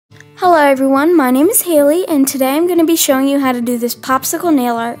Hello everyone, my name is Haley and today I'm going to be showing you how to do this popsicle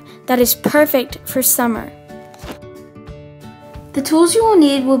nail art that is perfect for summer. The tools you will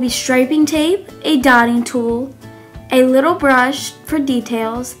need will be striping tape, a dotting tool, a little brush for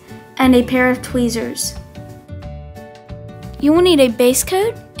details, and a pair of tweezers. You will need a base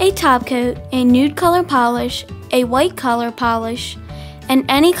coat, a top coat, a nude color polish, a white color polish, and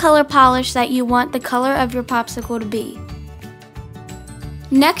any color polish that you want the color of your popsicle to be.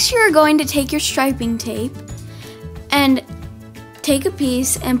 Next, you are going to take your striping tape and take a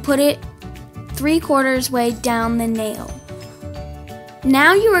piece and put it 3/4 way down the nail.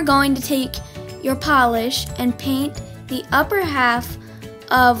 Now you are going to take your polish and paint the upper half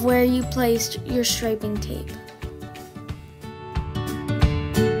of where you placed your striping tape.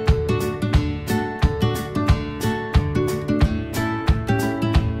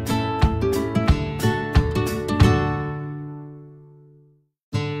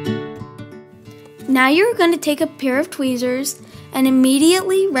 Now you're going to take a pair of tweezers and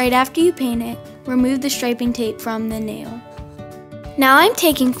immediately, right after you paint it, remove the striping tape from the nail. Now I'm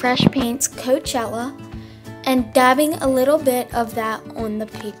taking Fresh Paint's Coachella and dabbing a little bit of that on the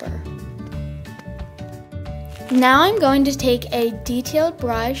paper. Now I'm going to take a detailed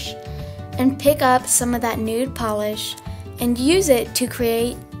brush and pick up some of that nude polish and use it to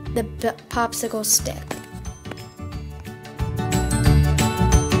create the popsicle stick.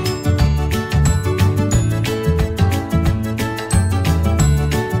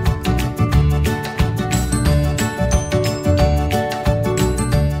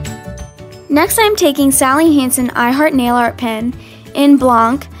 Next, I'm taking Sally Hansen I Heart Nail Art pen in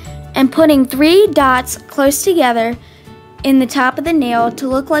Blanc and putting 3 dots close together in the top of the nail to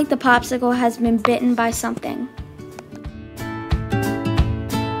look like the popsicle has been bitten by something.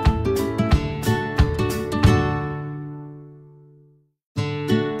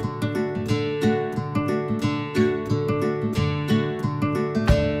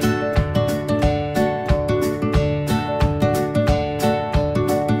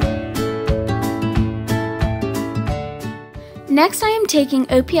 Next, I am taking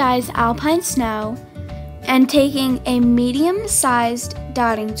OPI's Alpine Snow and taking a medium-sized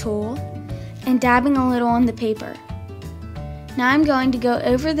dotting tool and dabbing a little on the paper. Now I'm going to go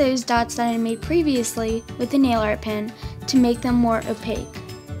over those dots that I made previously with the nail art pen to make them more opaque.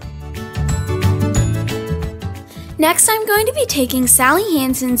 Next, I'm going to be taking Sally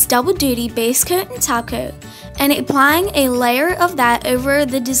Hansen's Double Duty base coat and top coat and applying a layer of that over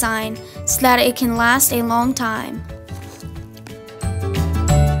the design so that it can last a long time.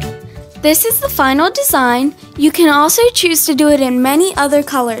 This is the final design. You can also choose to do it in many other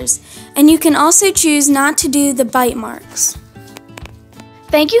colors, and you can also choose not to do the bite marks.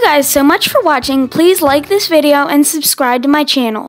 Thank you guys so much for watching. Please like this video and subscribe to my channel.